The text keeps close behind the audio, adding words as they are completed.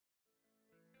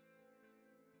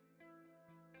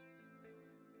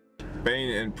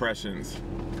Bane impressions.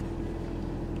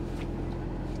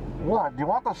 What? Do you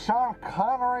want the Sean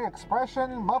Connery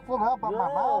expression muffled up on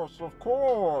my mouth? Yes, of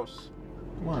course.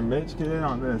 Come on, Mitch, get in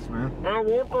on this, man. I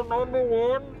want the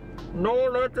 #1, no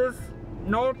lettuce,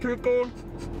 no pickles,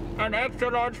 an extra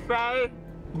large fry.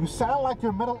 You sound like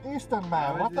you're Middle Eastern,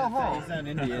 man. What the hell? You sound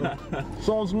Indian.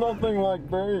 Sounds nothing like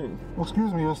Bane. Well,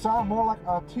 excuse me, you sound more like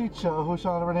a teacher who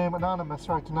shall remain anonymous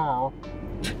right now.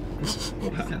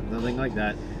 Nothing like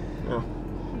that. Yeah.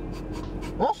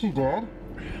 Yes, she did.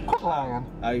 Quit lying.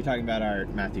 Oh, you're talking about our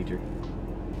math teacher.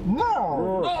 No!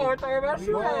 Oh, I thought about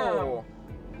you. No.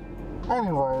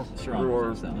 Anyways,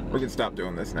 We can stop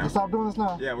doing this now. you stop doing this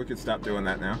now? Yeah, we can stop doing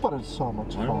that now. But it's so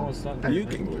much fun. You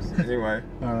can. Anyway.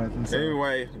 Alright, then so.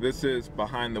 Anyway, this is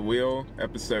Behind the Wheel,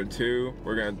 episode 2.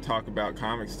 We're going to talk about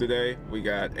comics today. We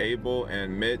got Abel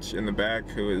and Mitch in the back,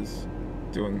 who is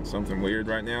doing something weird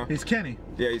right now. He's Kenny.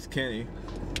 Yeah, he's Kenny.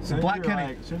 Black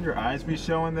Kenny. Shouldn't your eyes be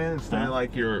showing then instead of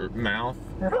like your mouth?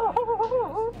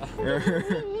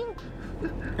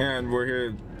 And we're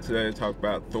here today to talk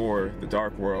about Thor the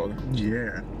Dark World.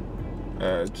 Yeah.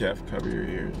 Jeff, cover your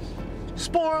ears.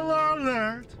 Spoiler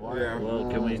alert! Yeah. Well,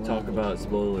 can we talk about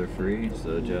spoiler free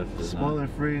so Jeff does Spoiler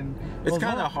free. And, It's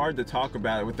kind of hard to talk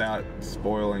about it without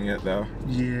spoiling it though.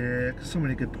 Yeah, 'cause so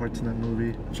many good parts in that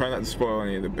movie. Try not to spoil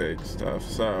any of the big stuff.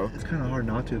 So, It's kind of hard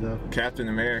not to, though. Captain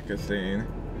America scene.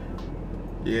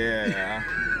 Yeah.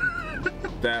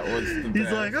 That was the best.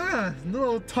 He's like, a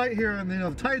little tight here on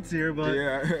the tights here, but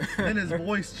Yeah. then his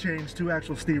voice changed to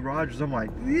actual Steve Rogers. I'm like,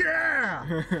 yeah,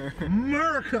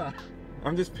 America.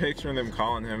 I'm just picturing them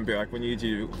calling him, be like, we need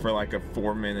you for like a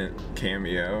 4-minute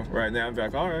cameo right now. I'd be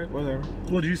like, all right, whatever.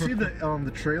 Well, did you see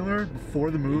the trailer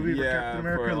before the movie for Yeah, Captain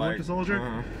America: for, The like, Winter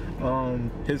Soldier?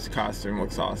 His costume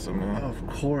looks awesome. Man. Of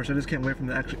course, I just can't wait for him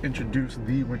to actually introduce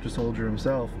the Winter Soldier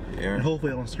himself, Yeah. and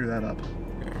hopefully I don't screw that up.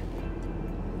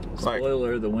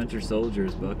 Spoiler, the Winter Soldier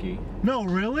is Bucky. No,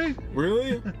 really?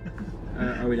 Really?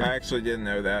 Are we I done? actually didn't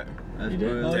know that. You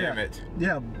did? Oh, Damn yeah. it.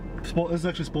 Yeah, this is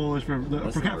actually spoilers for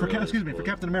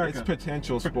Captain America. It's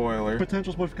potential spoiler.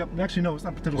 Potential spoilers for Captain. Actually, no, it's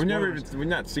not potential spoilers. We've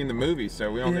not seen the movie,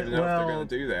 so we don't even know if they're gonna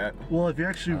do that. Well, if you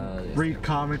actually read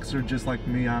comics or just like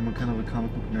me, I'm a kind of a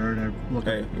comic book nerd. I look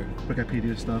at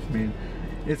Wikipedia stuff. I mean,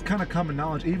 it's kind of common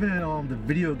knowledge. Even in the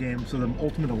video game, so the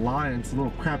Ultimate Alliance, the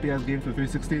little crappy ass game for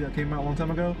 360 that came out a long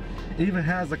time ago, it even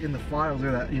has like in the files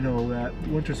there that that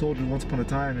Winter Soldier once upon a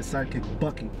time his sidekick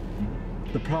Bucky.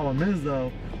 The problem is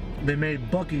though, they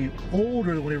made Bucky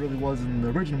older than what he really was in the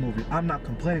original movie. I'm not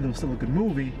complaining; it was still a good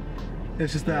movie.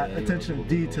 It's just that attention to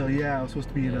detail. Yeah, it was supposed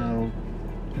to be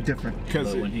different. But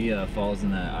when he falls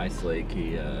in that ice lake,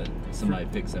 somebody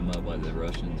picks him up, like the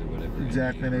Russians or whatever.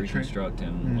 Exactly, And they they reconstruct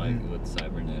him like with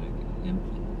cybernetic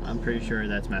implants. I'm pretty sure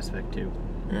that's Mass Effect 2.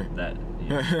 Yeah. That.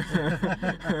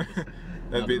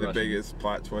 That'd be the biggest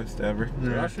plot twist ever.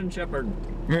 Yeah. Russian Shepherd.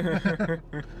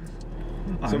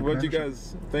 So what'd you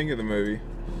guys think of the movie?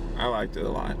 I liked it a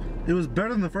lot. It was better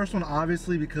than the first one,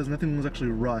 obviously, because nothing was actually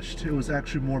rushed. It was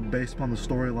actually more based upon the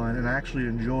storyline, and I actually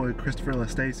enjoyed Christopher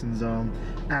Lee-Stason's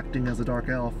acting as a Dark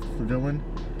Elf, the villain.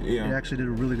 Yeah. He actually did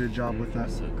a really good job with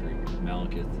that. So creepy.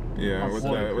 Malekith. Yeah, with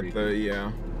the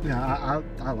Yeah,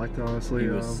 I liked it, honestly. He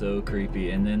was so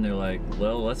creepy, and then they're like,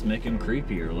 well, let's make him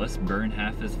creepier. Let's burn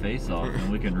half his face off,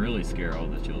 and we can really scare all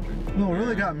the children. Well, what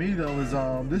really got me, though, is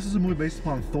this is a movie based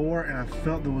upon Thor, and I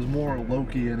felt there was more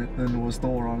Loki in it than there was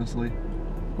Thor, honestly.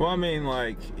 Well, I mean,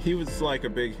 like, he was like a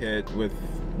big hit with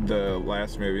the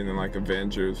last movie, and then like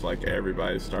Avengers, like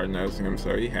everybody started noticing him,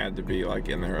 so he had to be like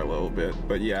in there a little bit.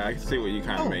 But yeah, I see what you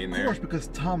kind of mean there. Of course, because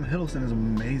Tom Hiddleston is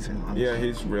amazing, honestly. Yeah,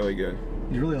 he's really good.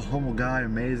 He's really a humble guy,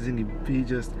 amazing. He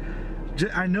just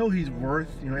I know he's worth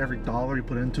every dollar you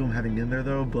put into him having in there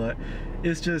though, but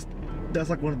it's just that's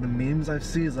like one of the memes I've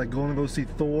seen is like going to go see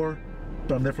Thor,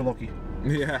 but I'm there for Loki.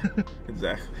 Yeah,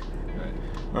 exactly. Right.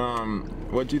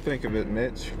 What'd you think of it,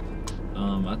 Mitch?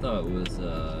 I thought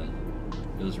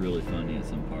it was really funny at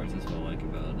some parts. That's what I like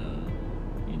about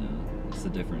it's the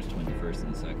difference between the first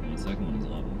and the second one. The second one is a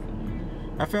lot more funny.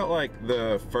 I felt like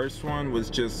the first one was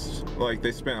just like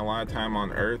they spent a lot of time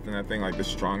on Earth, and I think like the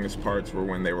strongest parts were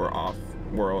when they were off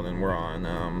world and were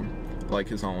on like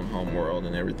his own home world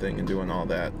and everything and doing all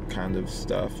that kind of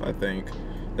stuff. I think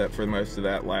that for most of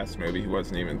that last movie he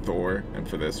wasn't even Thor, and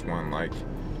for this one, like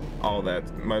all that,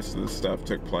 most of the stuff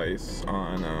took place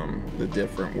on the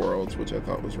different worlds, which I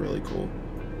thought was really cool.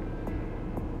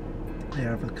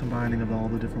 Yeah, the combining of all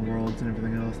the different worlds and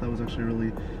everything else, that was actually a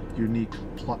really unique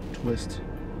plot twist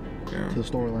to the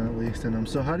storyline, at least. And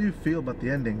so how do you feel about the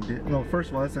ending? Well, first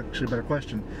of all, that's actually a better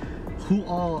question. Who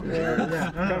all?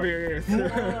 Cover your ears.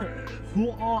 Who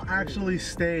all actually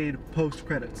stayed post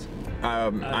credits?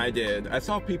 I did. I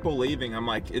saw people leaving. I'm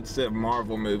like, it's a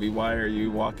Marvel movie. Why are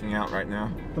you walking out right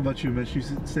now? How about you, Mitch? You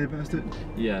stayed past it?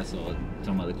 Yeah, I saw it.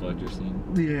 Talking about the collector scene.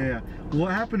 Yeah.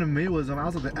 What happened to me was I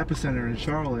was at the Epicenter in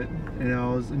Charlotte, and I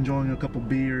was enjoying a couple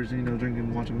beers, you know,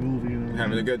 drinking, watching a movie, you know,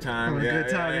 Having a good time. having Yeah, a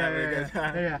good time. having a good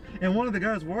time. Yeah. And one of the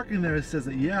guys working there says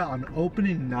that on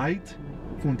opening night,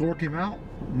 when Thor came out,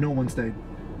 no one stayed.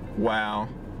 Wow.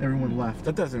 Everyone left.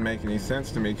 That doesn't make any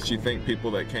sense to me because you think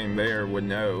people that came there would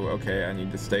know, okay, I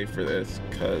need to stay for this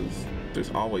because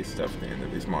there's always stuff at the end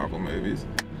of these Marvel movies.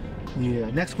 Yeah.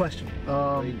 Next question.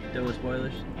 Wait, done with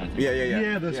spoilers? I think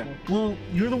Yeah. This one. Well,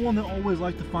 you're the one that always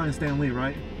liked to find Stan Lee,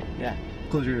 right? Yeah.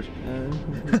 Close your ears.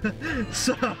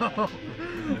 So,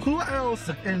 who else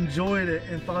enjoyed it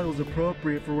and thought it was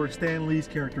appropriate for where Stan Lee's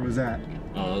character was at?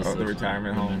 Oh, the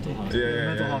retirement home. Mental hospital. Yeah,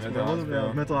 Mental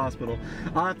hospital. Mental hospital.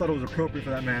 I thought it was appropriate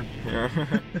for that man.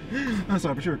 Yeah. I'm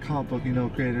sorry, but you're a comic book,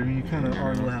 creator. I mean, you kind of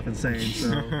are a little half insane. So,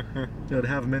 to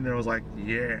have him in there, I was like,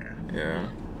 yeah. Yeah.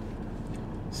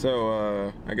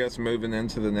 So, I guess moving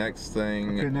into the next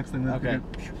thing. Okay, next thing. Okay.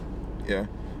 Yeah.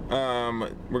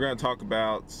 We're gonna talk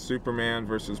about Superman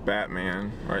versus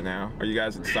Batman right now. Are you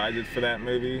guys excited for that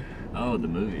movie? Oh, the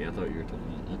movie. I thought you were talking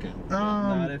about. Okay.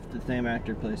 Not if the same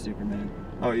actor plays Superman.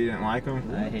 Oh, you didn't like him?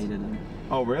 I hated him.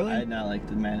 Oh, really? I did not like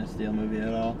the Man of Steel movie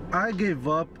at all. I gave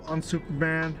up on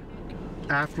Superman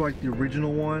after like the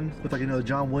original one with like the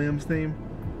John Williams theme.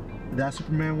 That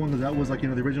Superman one, because that was like the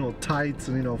original tights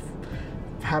and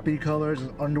happy colors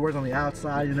and underwears on the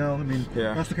outside, I mean,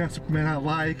 Yeah. that's the kind of Superman I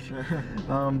like.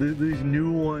 These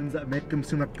new ones that make him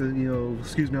seem like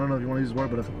excuse me, I don't know if you want to use the word,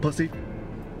 but it's a pussy.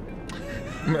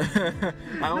 I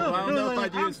don't know if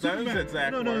I'd use those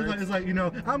exact No, words. it's like,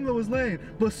 I'm Lois Lane,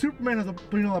 but Superman has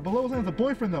but Lois Lane has a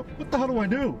boyfriend though. What the hell do I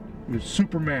do? You're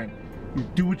Superman. You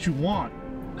do what you want.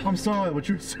 I'm sorry, but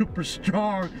you're super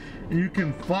strong and you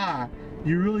can fly.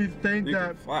 You really think You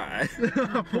that can fly.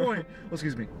 point? Well,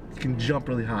 excuse me. You can jump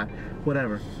really high.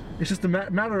 Whatever. It's just a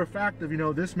matter of fact of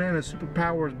this man has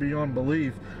superpowers beyond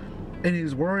belief, and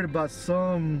he's worried about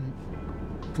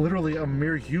literally a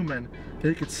mere human that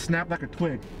he could snap like a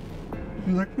twig.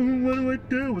 He's like, what do I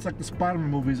do? It's like the Spider-Man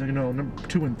movies, number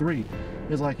 2 and 3.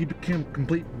 It's like he became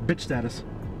complete bitch status.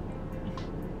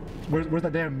 Where's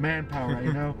that damn manpower at,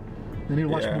 They need to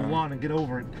watch Mulan and get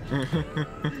over it.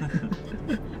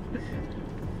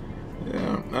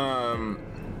 Yeah.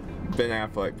 Ben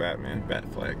Affleck, Batman,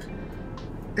 Batfleck.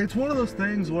 It's one of those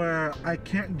things where I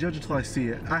can't judge until I see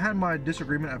it. I had my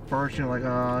disagreement at first, he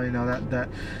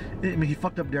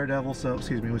fucked up Daredevil, so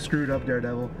we screwed up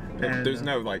Daredevil. And, There's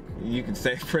no you can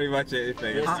say pretty much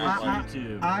anything. It's just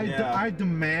I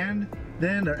demand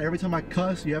then that every time I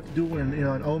cuss, you have to do it in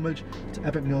an homage to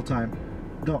Epic Mealtime.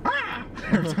 Go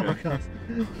every time I cuss.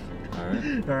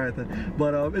 All right then.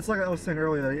 But it's like I was saying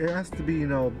earlier, it has to be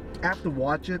I have to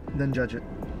watch it then judge it.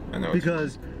 I know.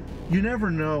 Because you never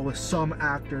know with some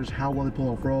actors how well they pull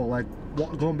off role. Like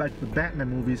going back to the Batman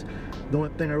movies, the only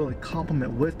thing I really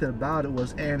compliment with it about it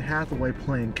was Anne Hathaway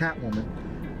playing Catwoman.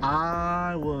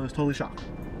 I was totally shocked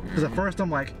because at first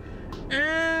I'm like,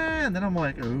 and then I'm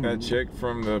like, ooh. That chick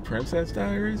from the Princess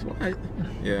Diaries? What?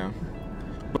 Yeah.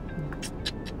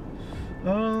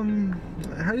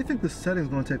 How do you think the setting is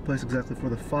going to take place exactly for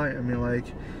the fight? I mean,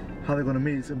 how they're going to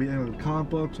meet? It's going to be like the comic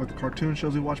books, like the cartoon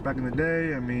shows we watched back in the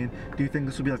day. I mean, do you think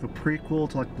this would be like a prequel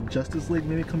to like the Justice League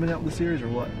maybe coming out with the series or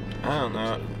what? I don't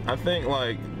know. I think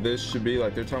this should be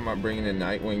they're talking about bringing in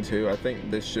Nightwing too. I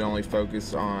think this should only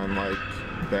focus on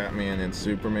Batman and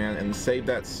Superman and save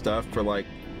that stuff for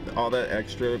all that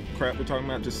extra crap we're talking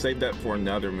about. Just save that for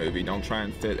another movie. Don't try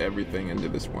and fit everything into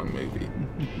this one movie.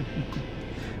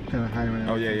 Kind of high right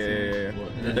now. Oh yeah. They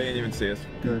didn't even see us.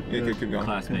 Good. You could keep going.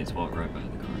 Classmates walk right by the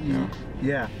car.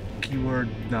 Yeah. Keyword.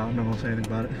 No, I'm not gonna say anything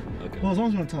about it. Okay. Well, as long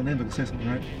as you don't tell names, I can say something,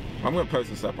 right? I'm gonna post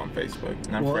this up on Facebook,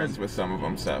 and I'm friends with some of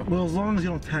them, so. Well, as long as you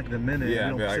don't tag them in it, Yeah,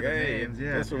 you be don't like, say their hey, names.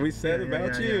 Yeah. that's what we said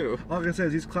about you. All I can say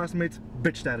is these classmates,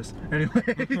 bitch status.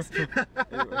 Anyways.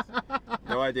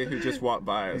 No idea who just walked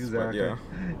by us, but yeah.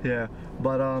 Yeah,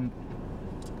 but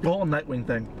the whole Nightwing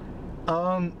thing.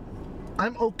 I'm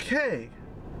okay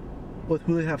with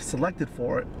who they have selected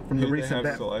for it from the recent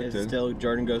Batman. It's still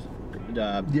Jordan goes.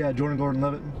 Yeah, Jordan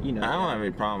Gordon-Levitt. I don't have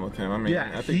any problem with him. I mean,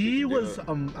 yeah, I think he can do was.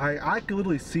 it. I could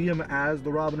literally see him as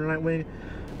the Robin or Nightwing,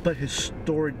 but his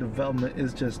story development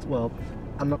is just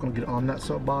I'm not gonna get on that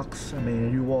soapbox. I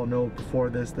mean, you all know before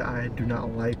this that I do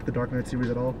not like the Dark Knight series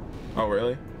at all. Oh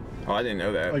really? Oh, I didn't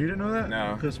know that. Oh, you didn't know that?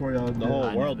 No. Because the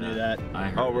whole world knew that. I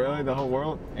heard Oh really? The whole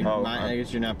world? Oh, I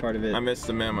guess you're not part of it. I missed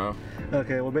the memo.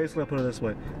 Okay, well basically I'll put it this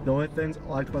way. The only things I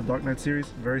liked about the Dark Knight series,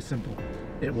 very simple.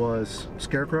 It was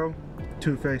Scarecrow,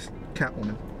 Two-Face,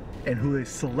 Catwoman, and who they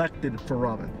selected for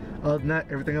Robin. Other than that,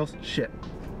 everything else, shit.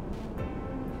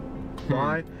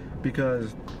 Why?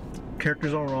 Because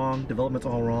characters all wrong, development's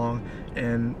all wrong,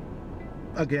 and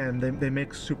again, they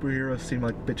make superheroes seem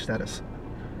like bitch status.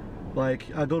 Like,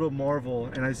 I go to Marvel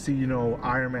and I see, you know,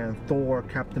 Iron Man, Thor,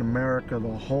 Captain America,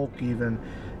 the Hulk even,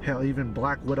 hell, even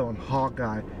Black Widow and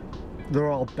Hawkeye. They're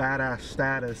all badass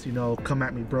status, you know, come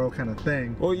at me bro kind of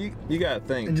thing. Well, you gotta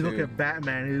think. And you look at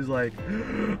Batman, he's like,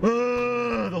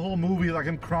 the whole movie, like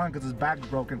him crying because his back's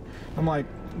broken. I'm like,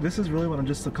 this is really what I'm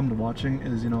just come to watching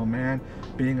is, you know, a man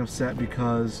being upset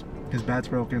because his back's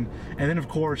broken. And then of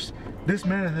course, this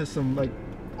man has some, like,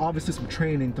 obviously some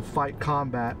training to fight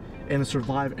combat and to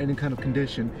survive any kind of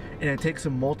condition. And it takes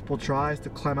him multiple tries to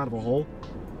climb out of a hole.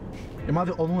 Am I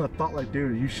the only one that thought, like,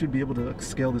 dude, you should be able to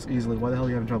scale this easily? Why the hell are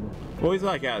you having trouble? Well, he's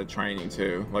like out of training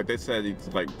too. Like they said, he's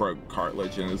like broke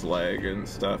cartilage in his leg and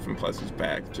stuff, and plus his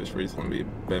back just recently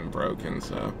been broken.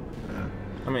 So, Yeah.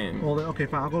 I mean, Well, then, okay,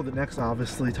 fine. I'll go to the next,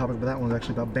 obviously, topic, but that one's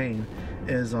actually about Bane.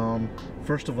 Is,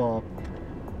 first of all,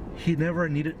 he never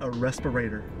needed a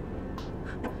respirator.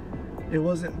 It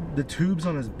wasn't the tubes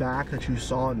on his back that you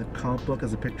saw in the comic book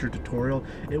as a picture tutorial.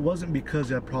 It wasn't because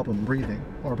he had a problem breathing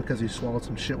or because he swallowed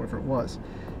some shit, whatever it was.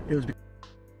 It was because